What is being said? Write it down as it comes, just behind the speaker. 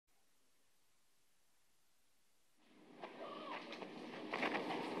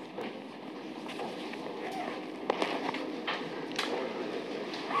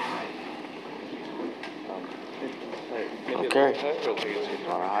Okay.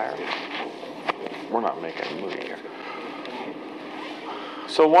 Higher. We're not making a movie here.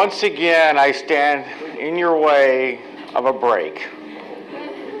 So once again, I stand in your way of a break.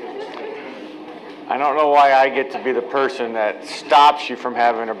 I don't know why I get to be the person that stops you from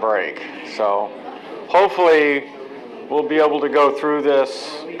having a break. So hopefully we'll be able to go through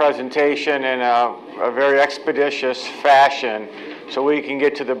this presentation in a very expeditious fashion so we can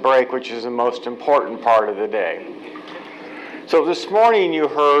get to the break, which is the most important part of the day. So this morning you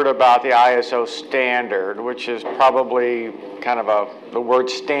heard about the ISO standard, which is probably kind of the word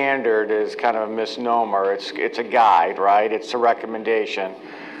standard is kind of a misnomer. It's a guide, right? It's a recommendation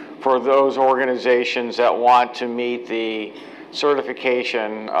for those organizations that want to meet the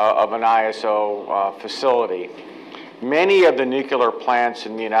certification of an ISO facility. Many of the nuclear plants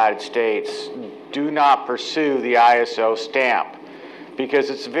in the United States do not pursue the ISO stamp because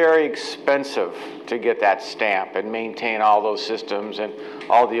it's very expensive to get that stamp and maintain all those systems and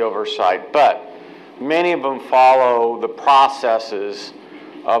all the oversight. But many of them follow the processes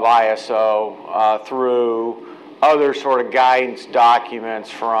of ISO through other sort of guidance documents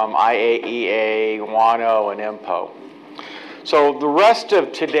from IAEA, WANO, and IMPO. So the rest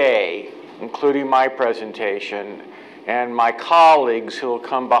of today, including my presentation, and my colleagues who will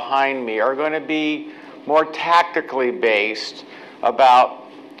come behind me are going to be more tactically based about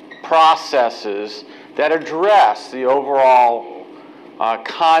processes that address the overall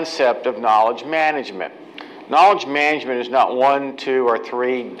concept of knowledge management. Knowledge management is not one, two, or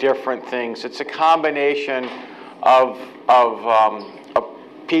three different things. It's a combination of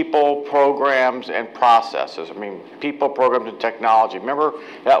people, programs, and processes. I mean, people, programs, and technology. Remember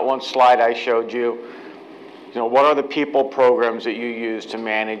that one slide I showed you? You know, what are the people programs that you use to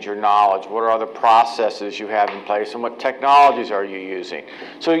manage your knowledge? What are the processes you have in place? And what technologies are you using?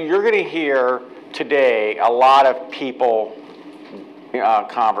 So you're going to hear today a lot of people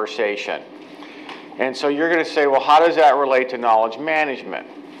conversation. And so you're going to say, well, how does that relate to knowledge management?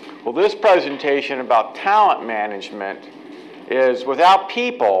 Well, this presentation about talent management is without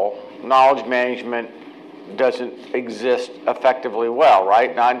people, knowledge management doesn't exist effectively well,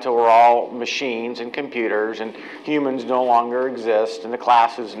 right? Not until we're all machines and computers and humans no longer exist and the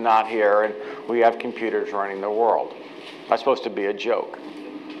class is not here and we have computers running the world. That's supposed to be a joke.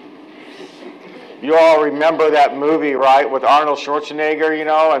 You all remember that movie, right, with Arnold Schwarzenegger, you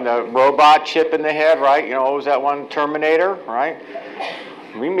know, and the robot chip in the head, right? You know, what was that one, Terminator, right?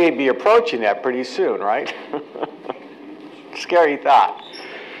 We may be approaching that pretty soon, right? Scary thought.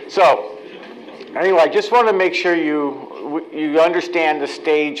 So, anyway, I just want to make sure you understand the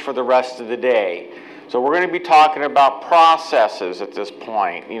stage for the rest of the day. So we're going to be talking about processes at this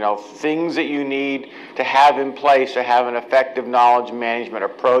point, you know, things that you need to have in place to have an effective knowledge management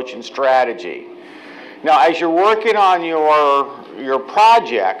approach and strategy. Now, as you're working on your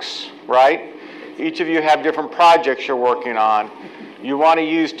projects, right, each of you have different projects you're working on. You want to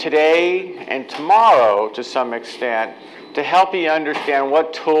use today and tomorrow, to some extent, to help you understand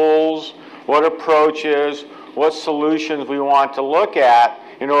what tools, what approaches, what solutions we want to look at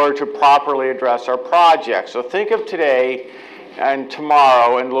in order to properly address our projects. So think of today and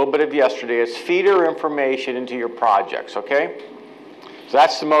tomorrow and a little bit of yesterday as feeder information into your projects, okay? So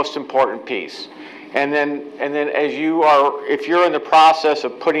that's the most important piece. And then as if you're in the process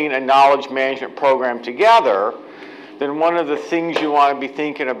of putting a knowledge management program together, then one of the things you want to be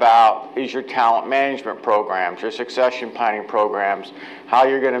thinking about is your talent management programs, your succession planning programs, how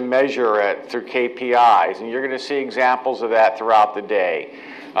you're going to measure it through KPIs. And you're going to see examples of that throughout the day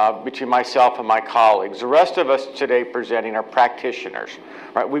between myself and my colleagues. The rest of us today presenting are practitioners.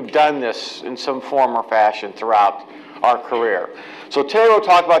 Right? We've done this in some form or fashion throughout our career. So today we'll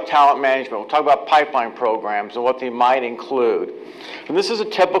talk about talent management. We'll talk about pipeline programs and what they might include. And this is a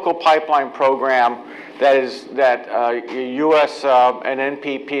typical pipeline program that U.S. and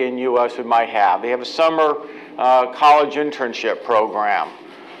NPP in U.S. we might have. They have a summer college internship program.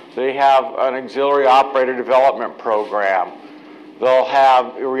 They have an auxiliary operator development program. They'll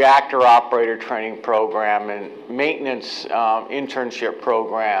have a reactor operator training program and maintenance internship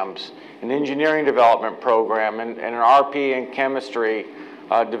programs, an engineering development program, and an RP and chemistry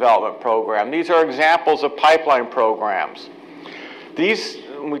development program. These are examples of pipeline programs.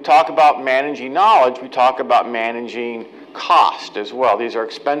 When we talk about managing knowledge, we talk about managing cost as well. These are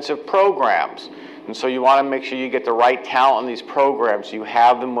expensive programs. And so you want to make sure you get the right talent in these programs. You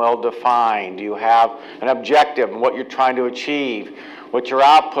have them well defined. You have an objective and what you're trying to achieve, what your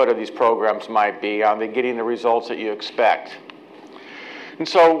output of these programs might be on getting the results that you expect. And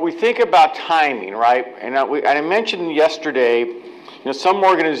so we think about timing, right? And I mentioned yesterday, some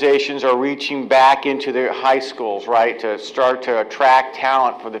organizations are reaching back into their high schools, right, to start to attract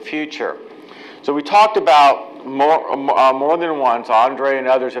talent for the future. So we talked about more than once, Andre and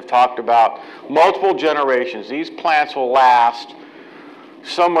others have talked about multiple generations. These plants will last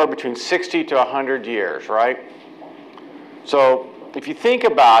somewhere between 60 to 100 years, right? So if you think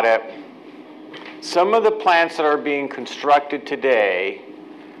about it, some of the plants that are being constructed today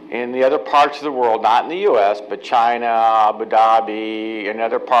in the other parts of the world, not in the US, but China, Abu Dhabi, and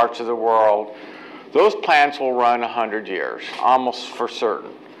other parts of the world, those plants will run 100 years, almost for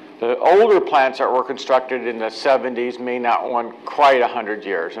certain. The older plants that were constructed in the 70s may not run quite 100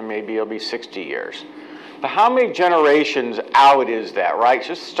 years, and maybe it'll be 60 years. But how many generations out is that, right?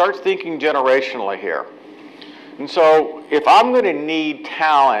 Just start thinking generationally here. And so if I'm going to need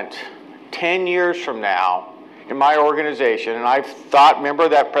talent 10 years from now in my organization, and I've thought, remember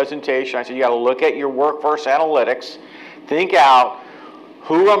that presentation, I said you got to look at your workforce analytics, think out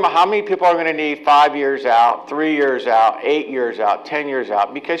how many people are going to need 5 years out, 3 years out, 8 years out, 10 years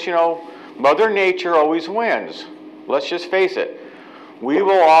out, because Mother Nature always wins. Let's just face it. We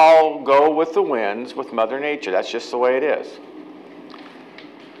will all go with the winds with Mother Nature. That's just the way it is.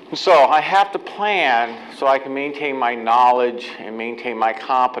 So I have to plan so I can maintain my knowledge and maintain my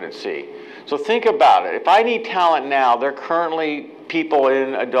competency. So think about it. If I need talent now, there are currently people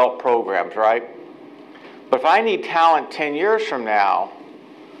in adult programs, right? But if I need talent 10 years from now,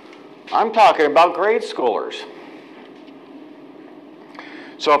 I'm talking about grade schoolers.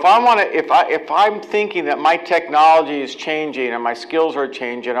 So if I'm thinking that my technology is changing and my skills are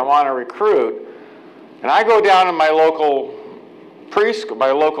changing, I want to recruit, and I go down to my local preschool,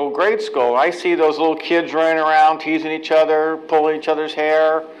 my local grade school, I see those little kids running around, teasing each other, pulling each other's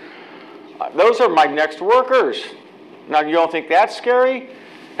hair. Those are my next workers. Now, you don't think that's scary?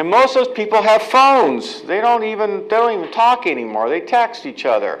 And most of those people have phones. They don't even talk anymore. They text each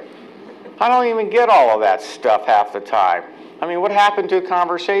other. I don't even get all of that stuff half the time. I mean, what happened to a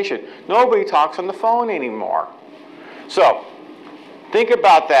conversation? Nobody talks on the phone anymore. So, think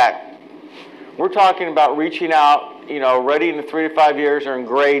about that. We're talking about reaching out, ready in 3 to 5 years or in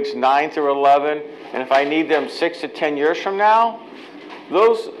grades 9 through 11. And if I need them 6 to 10 years from now,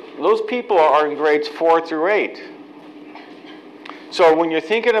 those people are in grades 4 through 8. So when you're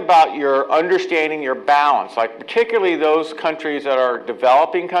thinking about your understanding your balance, like particularly those countries that are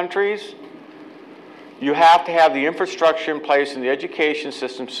developing countries, you have to have the infrastructure in place in the education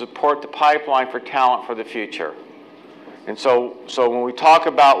system to support the pipeline for talent for the future. And so when we talk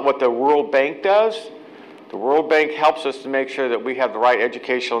about what the World Bank does, the World Bank helps us to make sure that we have the right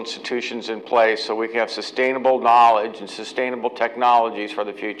educational institutions in place so we can have sustainable knowledge and sustainable technologies for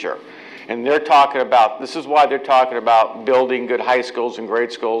the future. And they're talking about, this is why they're talking about building good high schools and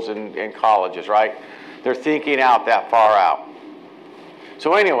grade schools and colleges, right? They're thinking out that far out.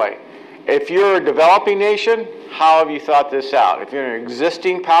 So anyway, if you're a developing nation, how have you thought this out? If you're an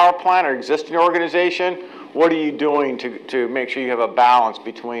existing power plant or existing organization, what are you doing to make sure you have a balance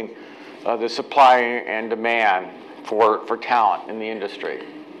between the supply and demand for talent in the industry?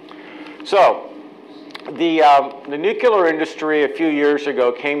 So the nuclear industry a few years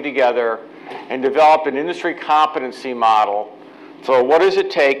ago came together and developed an industry competency model. So what does it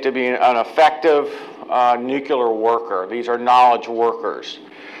take to be an effective nuclear worker? These are knowledge workers.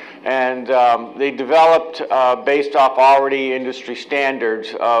 And they developed, based off already industry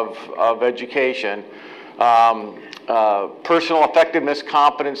standards of education, personal effectiveness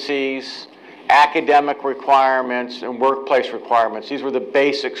competencies, academic requirements, and workplace requirements. These were the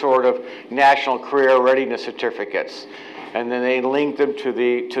basic sort of national career readiness certificates. And then they linked them to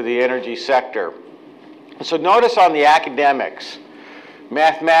the energy sector. So notice on the academics,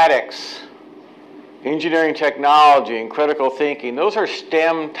 mathematics, engineering technology, and critical thinking, those are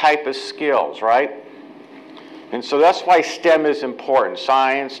STEM type of skills, right? And so that's why STEM is important: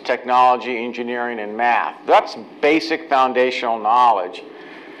 science, technology, engineering, and math. That's basic foundational knowledge.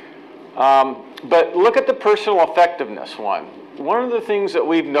 But look at the personal effectiveness one. One of the things that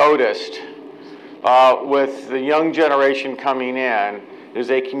we've noticed with the young generation coming in is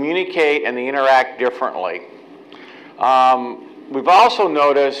they communicate and they interact differently. We've also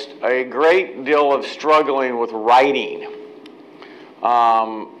noticed a great deal of struggling with writing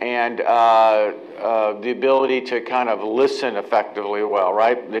and the ability to kind of listen effectively well,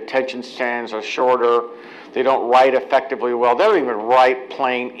 right? The attention spans are shorter. They don't write effectively well. They don't even write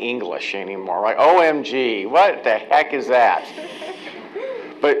plain English anymore, right? OMG, what the heck is that?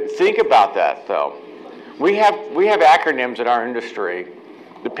 But think about that, though. We have acronyms in our industry.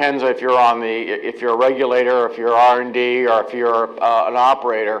 Depends if you're if you're a regulator, or if you're R&D, or if you're an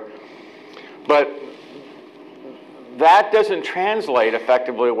operator. But that doesn't translate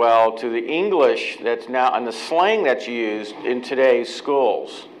effectively well to the English that's now, and the slang that's used in today's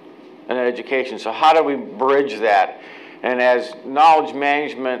schools and education. So how do we bridge that? And as knowledge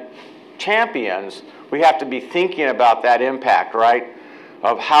management champions, we have to be thinking about that impact, right?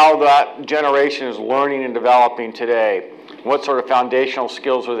 Of how that generation is learning and developing today. What sort of foundational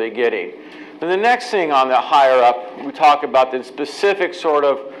skills are they getting? Then the next thing on the higher up, we talk about the specific sort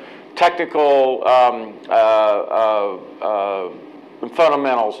of technical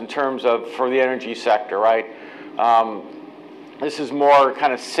fundamentals in terms of for the energy sector, right? This is more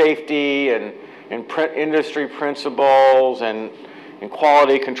kind of safety and industry principles and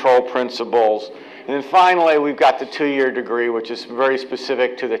quality control principles. And then finally, we've got the 2-year degree, which is very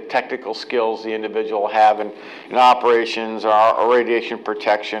specific to the technical skills the individual have in operations or radiation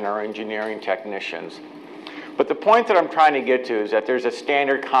protection or engineering technicians. But the point that I'm trying to get to is that there's a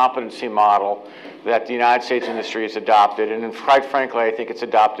standard competency model that the United States industry has adopted, and quite frankly, I think it's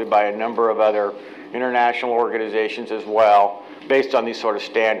adopted by a number of other international organizations as well, based on these sort of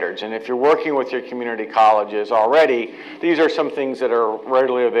standards. And if you're working with your community colleges already, these are some things that are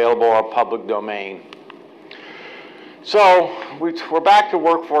readily available or public domain. So we're back to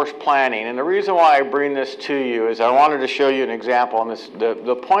workforce planning, and the reason why I bring this to you is I wanted to show you an example, and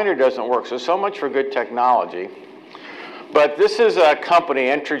the pointer doesn't work, so much for good technology. But this is a company,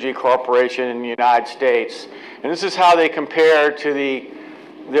 NHRG Corporation in the United States, and this is how they compare to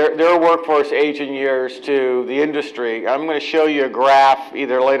their workforce aging years to the industry. I'm going to show you a graph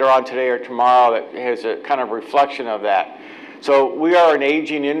either later on today or tomorrow that has a kind of reflection of that. So we are an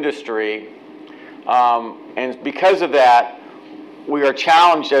aging industry, and because of that, we are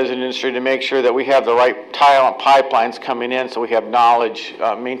challenged as an industry to make sure that we have the right talent pipelines coming in so we have knowledge,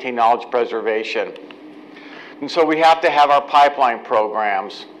 maintain knowledge preservation. And so we have to have our pipeline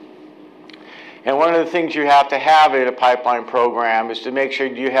programs. And one of the things you have to have in a pipeline program is to make sure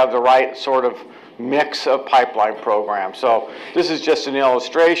you have the right sort of mix of pipeline programs. So this is just an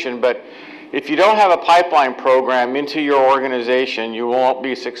illustration, but if you don't have a pipeline program into your organization, you won't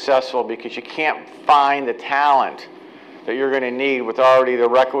be successful because you can't find the talent that you're going to need with already the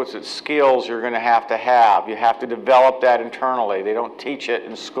requisite skills you're going to have. You have to develop that internally. They don't teach it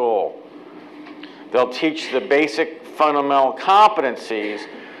in school. They'll teach the basic fundamental competencies,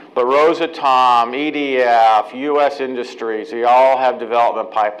 but Rosatom, EDF, U.S. Industries, they all have development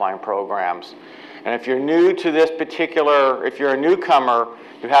pipeline programs. And if you're new to this particular, if you're a newcomer,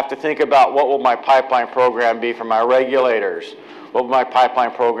 you have to think about what will my pipeline program be for my regulators? What will my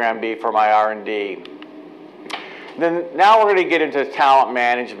pipeline program be for my R&D? Then now we're going to get into talent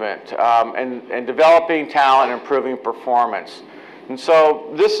management and developing talent and improving performance. And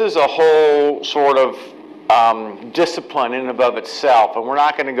so this is a whole sort of discipline in and of itself, and we're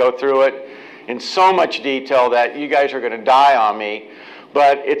not going to go through it in so much detail that you guys are going to die on me,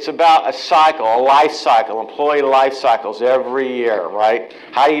 but it's about a cycle, a life cycle, employee life cycles every year, right?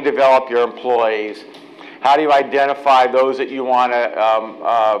 How do you develop your employees? How do you identify those that you want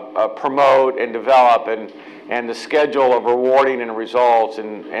to promote and develop, and the schedule of rewarding and results?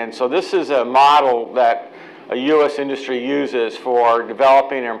 And so this is a model that a U.S. industry uses for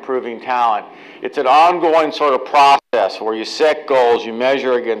developing and improving talent. It's an ongoing sort of process where you set goals, you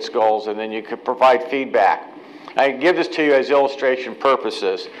measure against goals, and then you can provide feedback. I give this to you as illustration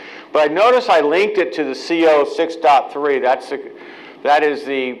purposes. But I notice I linked it to the CO 6.3. That is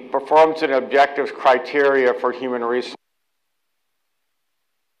the performance and objectives criteria for human resources.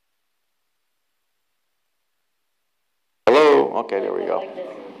 Hello? Okay, there we go.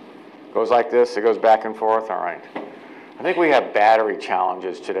 Goes like this, it goes back and forth, all right. I think we have battery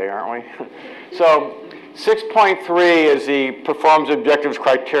challenges today, aren't we? So 6.3 is the performance objectives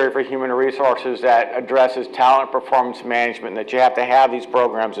criteria for human resources that addresses talent performance management, that you have to have these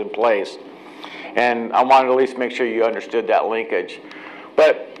programs in place. And I wanted to at least make sure you understood that linkage.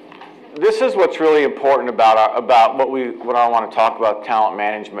 But this is what's really important about what I want to talk about talent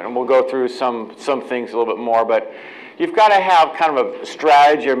management, and we'll go through some things a little bit more, but you've got to have kind of a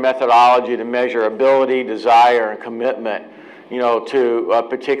strategy or methodology to measure ability, desire, and commitment, to a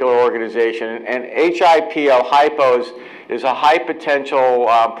particular organization. And HIPO is a high potential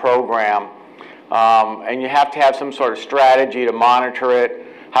program, and you have to have some sort of strategy to monitor it,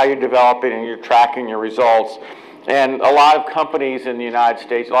 how you're developing and you're tracking your results. And a lot of companies in the United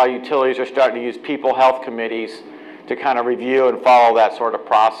States, a lot of utilities are starting to use people health committees to kind of review and follow that sort of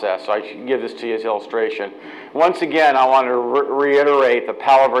process. So I should give this to you as illustration. Once again, I want to reiterate the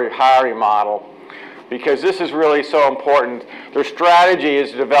Palaver hiring model, because this is really so important. Their strategy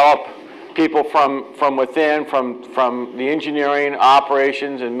is to develop people from within, from the engineering,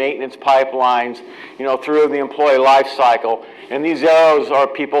 operations, and maintenance pipelines, you know, through the employee life cycle. And these arrows are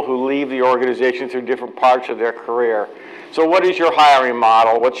people who leave the organization through different parts of their career. So what is your hiring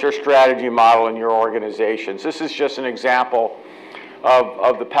model? What's your strategy model in your organizations? This is just an example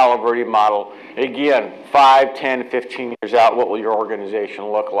of the Palo Verde model. Again, 5, 10, 15 years out, what will your organization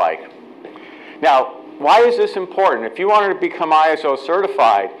look like? Now, why is this important? If you wanted to become ISO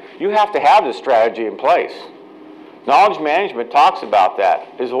certified, you have to have this strategy in place. Knowledge management talks about that,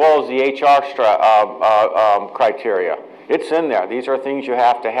 as well as the HR criteria. It's in there. These are things you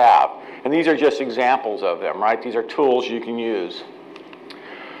have to have. And these are just examples of them, right? These are tools you can use.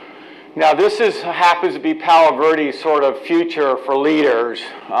 Now, this happens to be Palo Verde's sort of future for leaders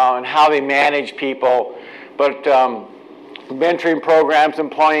and how they manage people. But mentoring programs,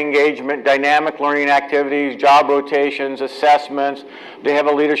 employee engagement, dynamic learning activities, job rotations, assessments. They have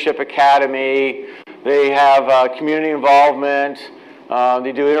a leadership academy. They have community involvement.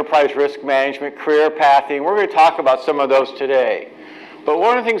 They do enterprise risk management, career pathing. We're going to talk about some of those today. But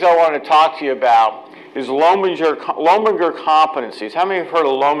one of the things I want to talk to you about is Lominger competencies. How many have heard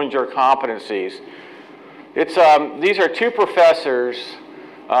of Lominger competencies? It's, these are two professors,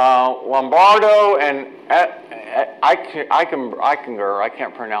 Lombardo and I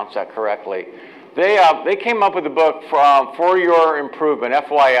can't pronounce that correctly. They came up with a book for your improvement,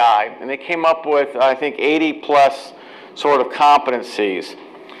 FYI, and they came up with, I think, 80 plus sort of competencies.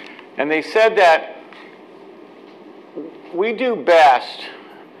 And they said that we do best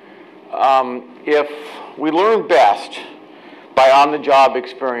if we learn best by on-the-job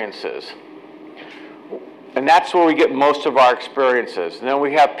experiences. And that's where we get most of our experiences. And then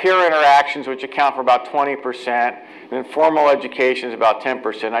we have peer interactions, which account for about 20%, and then formal education is about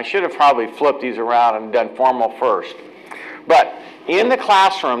 10%. I should have probably flipped these around and done formal first. But in the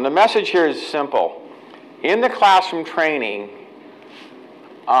classroom, the message here is simple. In the classroom training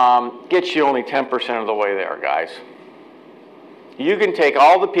gets you only 10% of the way there, guys. You can take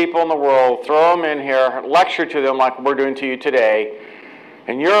all the people in the world, throw them in here, lecture to them like we're doing to you today,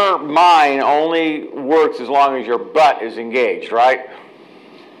 and your mind only works as long as your butt is engaged, right?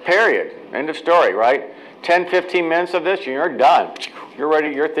 Period. End of story, right? 10, 15 minutes of this, and you're done. You're ready,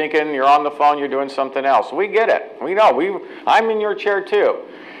 you're thinking, you're on the phone, you're doing something else. We get it. We know. I'm in your chair too.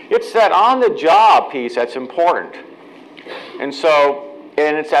 It's that on-the-job piece that's important. And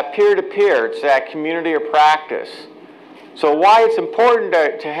it's that peer-to-peer. It's that community of practice. So why it's important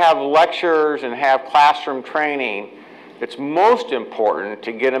to have lectures and have classroom training, it's most important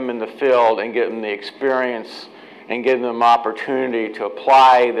to get them in the field and get them the experience and give them opportunity to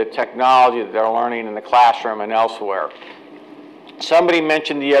apply the technology that they're learning in the classroom and elsewhere. Somebody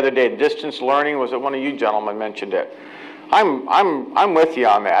mentioned the other day distance learning. Was it one of you gentlemen mentioned it? I'm with you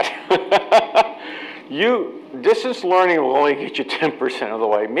on that. Distance learning will only get you 10% of the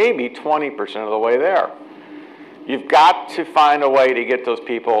way, maybe 20% of the way there. You've got to find a way to get those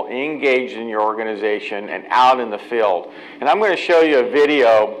people engaged in your organization and out in the field. And I'm going to show you a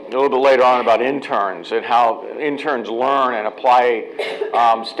video a little bit later on about interns and how interns learn and apply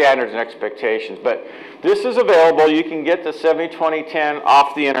standards and expectations. But this is available. You can get the 70-20-10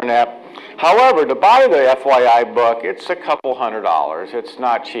 off the internet. However, to buy the FYI book, it's a couple $100. It's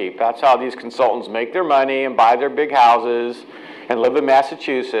not cheap. That's how these consultants make their money and buy their big houses and live in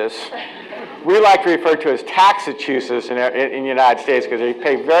Massachusetts. We like to refer to as Taxachusetts in the United States because they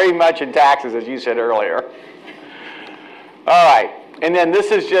pay very much in taxes, as you said earlier. All right, and then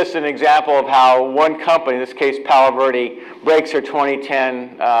this is just an example of how one company, in this case Palo Verde, breaks their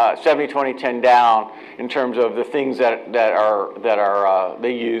 70-20-10 down in terms of the things that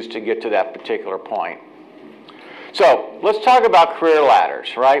they use to get to that particular point. So let's talk about career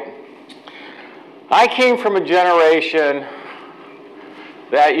ladders, right? I came from a generation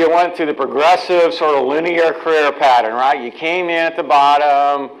that you went through the progressive sort of linear career pattern, right? You came in at the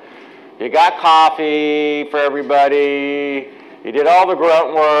bottom, you got coffee for everybody, you did all the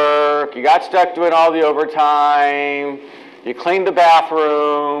grunt work, you got stuck doing all the overtime, you cleaned the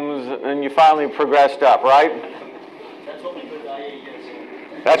bathrooms, and you finally progressed up, right? That's what we good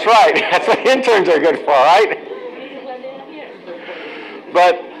IAEA is. That's right. That's what interns are good for, right?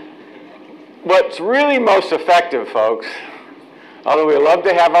 But what's really most effective, folks, although we love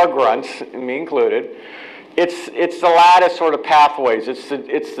to have our grunts, and me included, it's the lattice sort of pathways. It's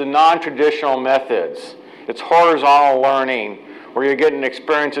the non-traditional methods. It's horizontal learning where you're getting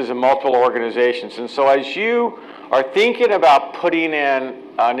experiences in multiple organizations. And so as you are thinking about putting in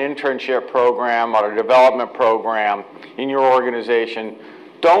an internship program or a development program in your organization,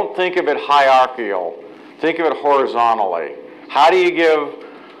 don't think of it hierarchical. Think of it horizontally. How do you give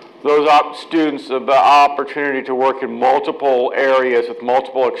those students the opportunity to work in multiple areas with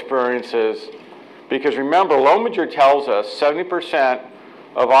multiple experiences. Because remember, Lominger tells us 70%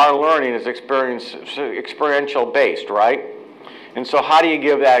 of our learning is experiential based, right? And so how do you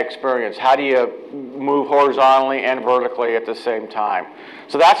give that experience? How do you move horizontally and vertically at the same time?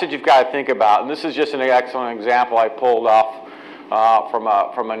 So that's what you've got to think about. And this is just an excellent example I pulled off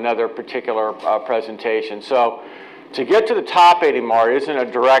from another particular presentation. So to get to the top anymore isn't a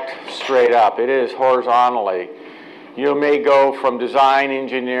direct straight up. It is horizontally. You may go from design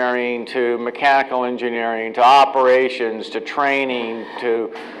engineering to mechanical engineering to operations to training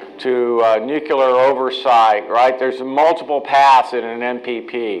to nuclear oversight, right? There's multiple paths in an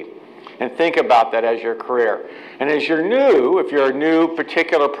MPP. And think about that as your career. And as you're new, if you're a new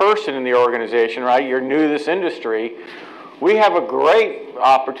particular person in the organization, right, you're new to this industry, we have a great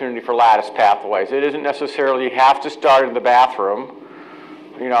opportunity for lattice pathways. It isn't necessarily you have to start in the bathroom,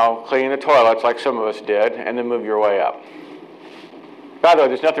 you know, cleaning the toilets like some of us did, and then move your way up. By the way,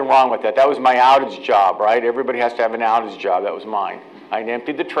 there's nothing wrong with that. That was my outage job, right? Everybody has to have an outage job. That was mine. I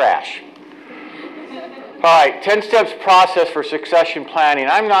emptied the trash. All right, 10 steps process for succession planning.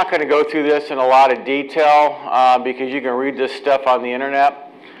 I'm not going to go through this in a lot of detail because you can read this stuff on the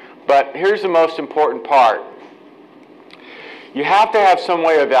internet. But here's the most important part. You have to have some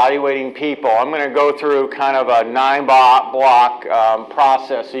way of evaluating people. I'm going to go through kind of a 9-block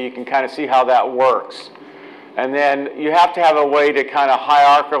process so you can kind of see how that works. And then you have to have a way to kind of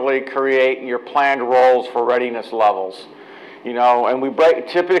hierarchically create your planned roles for readiness levels. You know, and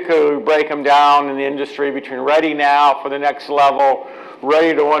typically we break them down in the industry between ready now for the next level,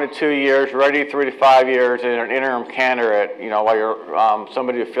 ready to 1 to 2 years, ready 3 to 5 years, and an interim candidate, you know, while you're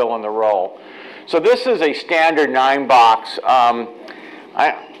somebody to fill in the role. So this is a standard 9-box.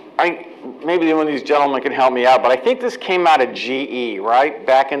 Maybe one of these gentlemen can help me out, but I think this came out of GE, right,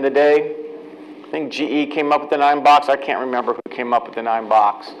 back in the day? I think GE came up with the 9-box. I can't remember who came up with the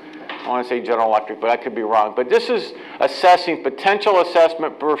 9-box. I want to say General Electric, but I could be wrong. But this is assessing potential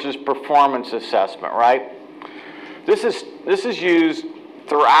assessment versus performance assessment, right? This is used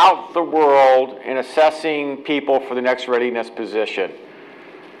throughout the world in assessing people for the next readiness position.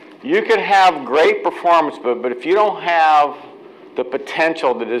 You can have great performance, but if you don't have the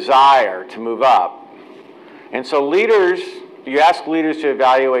potential, the desire to move up, and so leaders, you ask leaders to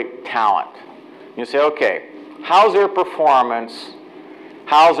evaluate talent. You say, okay, how's their performance?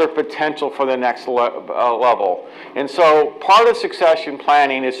 How's their potential for the next level? And so part of succession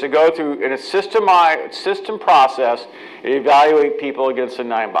planning is to go through in a system process and evaluate people against the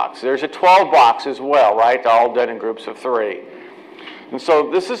 9-box. There's a 12-box as well, right? They're all done in groups of 3. And so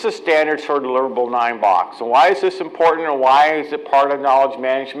this is a standard sort of deliverable 9-box. And why is this important and why is it part of knowledge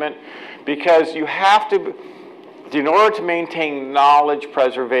management? Because you have to, in order to maintain knowledge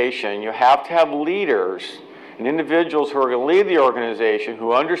preservation, you have to have leaders and individuals who are going to lead the organization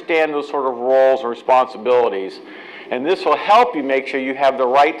who understand those sort of roles and responsibilities. And this will help you make sure you have the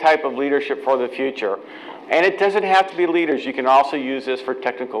right type of leadership for the future. And it doesn't have to be leaders. You can also use this for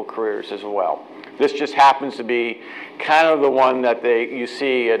technical careers as well. This just happens to be kind of the one that you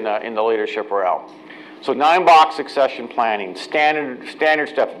see in the leadership realm. So 9-box succession planning, standard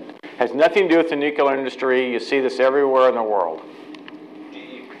stuff. Has nothing to do with the nuclear industry. You see this everywhere in the world.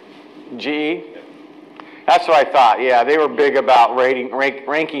 GE? That's what I thought. Yeah, they were big about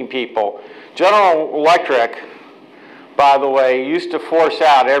ranking people. General Electric, by the way, used to force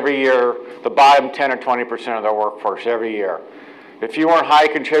out every year the bottom 10 or 20% of their workforce every year. If you weren't high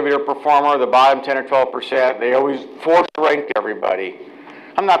contributor performer, the bottom 10 or 12%, they always force ranked everybody.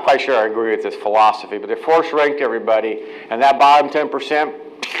 I'm not quite sure I agree with this philosophy, but they force ranked everybody, and that bottom 10%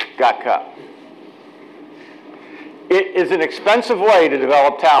 got cut. It is an expensive way to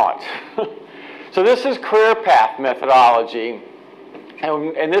develop talent. So this is career path methodology,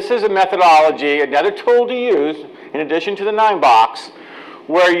 and this is a methodology, another tool to use in addition to the 9-box,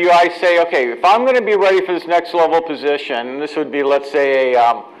 where I say, okay, if I'm going to be ready for this next level position, and this would be, let's say,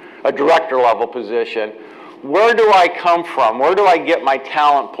 a director level position, where do I come from? Where do I get my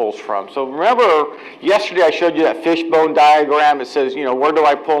talent pools from? So remember, yesterday I showed you that fishbone diagram. It says, you know, where do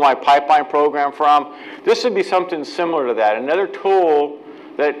I pull my pipeline program from? This would be something similar to that. Another tool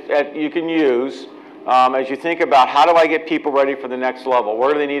that you can use as you think about how do I get people ready for the next level?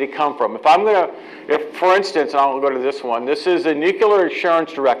 Where do they need to come from? If for instance, and I'll go to this one, this is a nuclear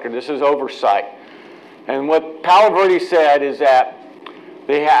assurance director. This is oversight. And what Palo Verde said is that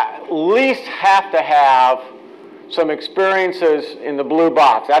they at least have to have some experiences in the blue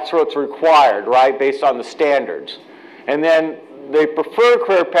box. That's what's required, right, based on the standards. And then the preferred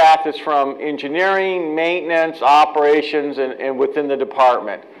career path is from engineering, maintenance, operations, and within the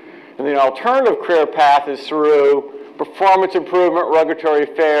department. And the alternative career path is through performance improvement, regulatory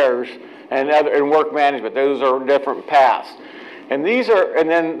affairs, and work management. Those are different paths. And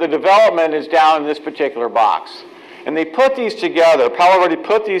then the development is down in this particular box. And they put these together, Palo already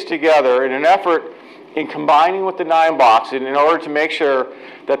put these together in an effort in combining with the 9 boxes in order to make sure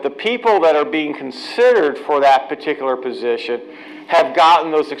that the people that are being considered for that particular position have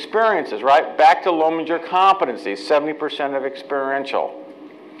gotten those experiences, right? Back to Lominger competencies, 70% of experiential.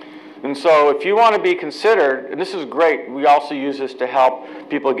 And so if you want to be considered, and this is great, we also use this to help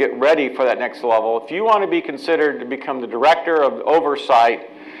people get ready for that next level. If you want to be considered to become the director of oversight,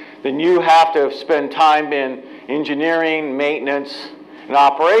 then you have to spend time in engineering, maintenance, and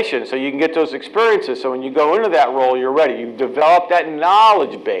operations so you can get those experiences. So when you go into that role, you're ready. You've developed that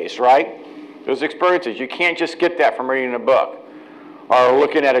knowledge base, right? Those experiences. You can't just get that from reading a book or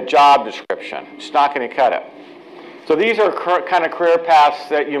looking at a job description. It's not going to cut it. So these are kind of career paths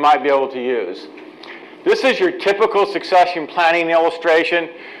that you might be able to use. This is your typical succession planning illustration.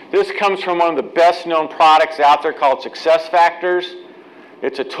 This comes from one of the best known products out there called SuccessFactors.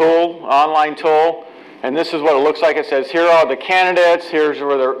 It's a tool, online tool, and this is what it looks like. It says, here are the candidates, here's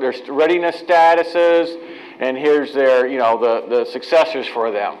where their readiness status is, and here's their, the successors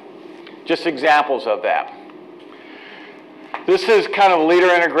for them. Just examples of that. This is kind of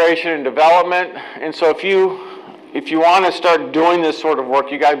leader integration and development, and so if you want to start doing this sort of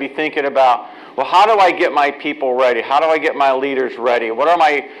work, you got to be thinking about, well, how do I get my people ready? How do I get my leaders ready? What are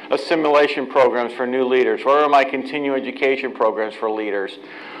my assimilation programs for new leaders? What are my continuing education programs for leaders?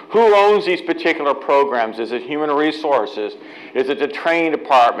 Who owns these particular programs? Is it human resources? Is it the training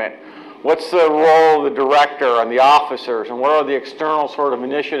department? What's the role of the director and the officers? And what are the external sort of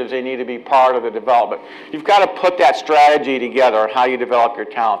initiatives they need to be part of the development? You've got to put that strategy together on how you develop your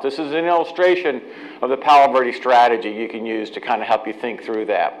talent. This is an illustration of the Palo Verde strategy you can use to kind of help you think through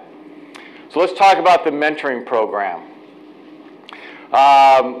that. So let's talk about the mentoring program.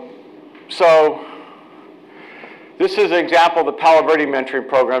 So this is an example of the Palo Verde mentoring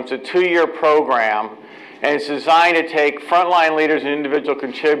program. It's a 2-year program, and it's designed to take frontline leaders and individual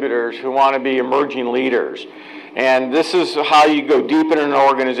contributors who want to be emerging leaders. And this is how you go deep in an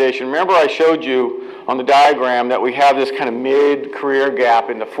organization. Remember I showed you on the diagram that we have this kind of mid-career gap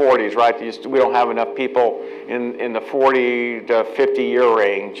in the 40s, right? We don't have enough people in the 40 to 50-year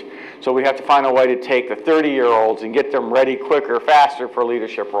range. So we have to find a way to take the 30-year-olds and get them ready quicker, faster for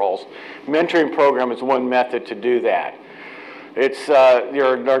leadership roles. Mentoring program is one method to do that.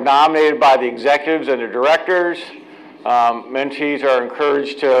 They're nominated by the executives and the directors. Mentees are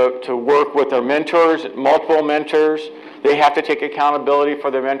encouraged to work with their mentors, multiple mentors. They have to take accountability for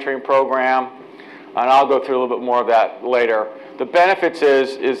their mentoring program. And I'll go through a little bit more of that later. The benefits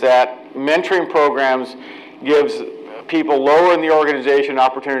is that mentoring programs gives people lower in the organization an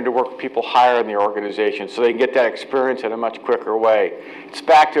opportunity to work with people higher in the organization so they can get that experience in a much quicker way. It's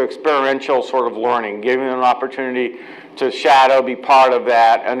back to experiential sort of learning, giving them an opportunity to shadow, be part of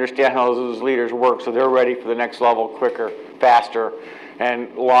that, understand how those leaders work so they're ready for the next level quicker, faster,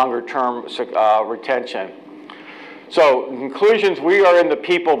 and longer term retention. So in conclusions, we are in the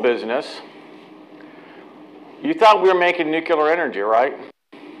people business. You thought we were making nuclear energy, right?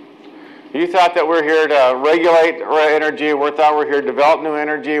 You thought that we're here to regulate energy, we thought we're here to develop new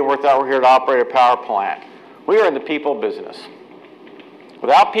energy, we thought we're here to operate a power plant. We are in the people business.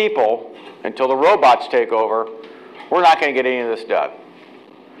 Without people, until the robots take over, we're not going to get any of this done.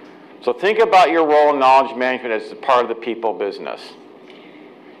 So think about your role in knowledge management as part of the people business.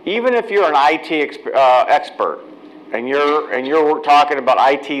 Even if you're an IT expert and you're talking about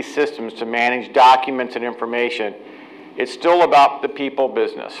IT systems to manage documents and information, it's still about the people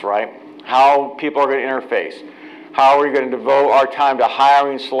business, right? How people are going to interface. How are we going to devote our time to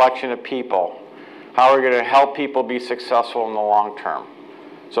hiring selection of people? How are we going to help people be successful in the long term?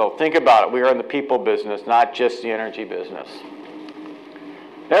 So think about it. We are in the people business, not just the energy business.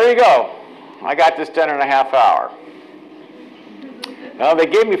 There you go. I got this done in a half hour. Now, they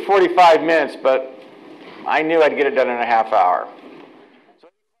gave me 45 minutes, but I knew I'd get it done in a half hour.